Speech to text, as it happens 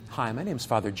Hi, my name is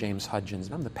Father James Hudgins,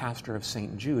 and I'm the pastor of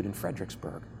St. Jude in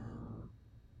Fredericksburg.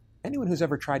 Anyone who's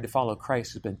ever tried to follow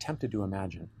Christ has been tempted to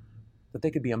imagine that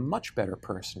they could be a much better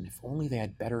person if only they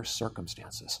had better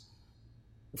circumstances.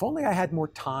 If only I had more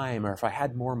time, or if I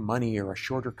had more money or a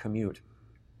shorter commute.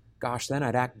 Gosh, then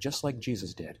I'd act just like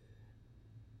Jesus did.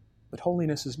 But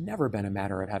holiness has never been a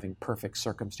matter of having perfect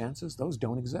circumstances. Those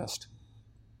don't exist.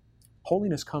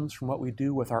 Holiness comes from what we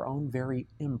do with our own very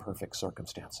imperfect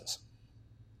circumstances,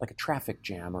 like a traffic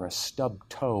jam or a stubbed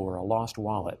toe or a lost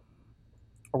wallet,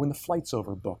 or when the flight's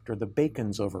overbooked or the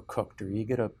bacon's overcooked or you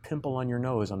get a pimple on your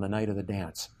nose on the night of the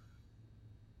dance.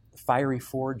 The fiery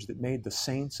forge that made the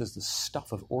saints is the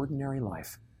stuff of ordinary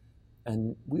life,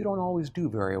 and we don't always do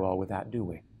very well with that, do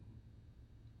we?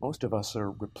 Most of us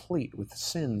are replete with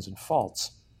sins and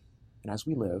faults, and as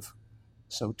we live,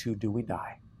 so too do we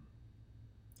die.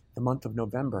 The month of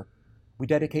November we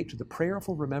dedicate to the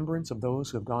prayerful remembrance of those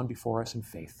who have gone before us in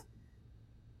faith.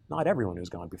 Not everyone who's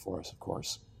gone before us, of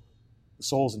course. The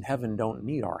souls in heaven don't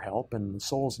need our help, and the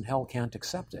souls in hell can't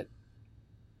accept it.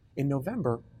 In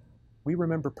November, we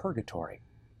remember purgatory,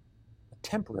 a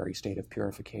temporary state of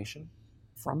purification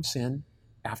from sin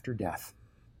after death.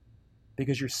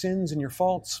 Because your sins and your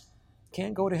faults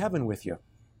can't go to heaven with you.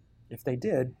 If they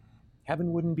did,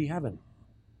 heaven wouldn't be heaven.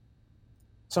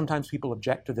 Sometimes people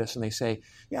object to this and they say,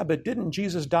 yeah, but didn't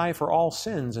Jesus die for all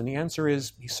sins? And the answer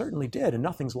is, he certainly did, and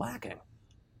nothing's lacking.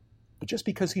 But just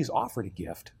because he's offered a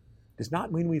gift does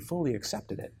not mean we fully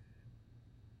accepted it.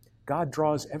 God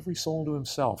draws every soul to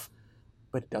himself,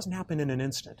 but it doesn't happen in an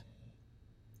instant.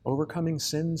 Overcoming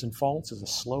sins and faults is a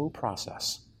slow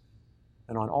process.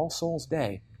 And on All Souls'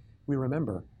 Day, we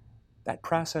remember that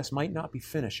process might not be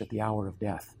finished at the hour of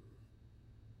death.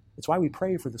 It's why we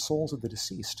pray for the souls of the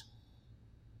deceased.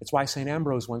 It's why St.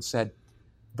 Ambrose once said,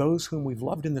 those whom we've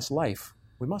loved in this life,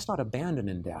 we must not abandon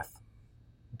in death,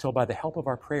 until by the help of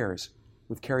our prayers,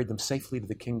 we've carried them safely to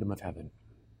the kingdom of heaven.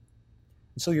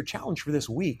 And so your challenge for this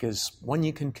week is one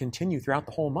you can continue throughout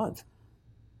the whole month.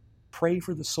 Pray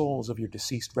for the souls of your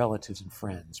deceased relatives and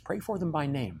friends. Pray for them by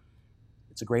name.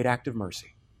 It's a great act of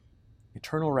mercy.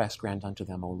 Eternal rest grant unto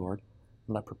them, O Lord,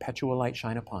 and let perpetual light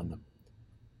shine upon them.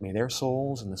 May their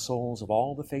souls and the souls of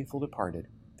all the faithful departed,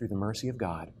 through the mercy of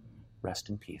God, rest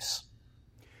in peace.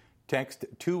 Text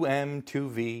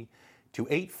 2M2V to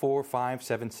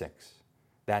 84576.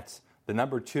 That's the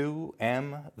number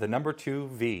 2M, the number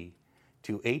 2V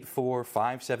to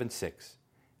 84576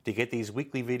 to get these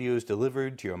weekly videos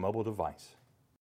delivered to your mobile device.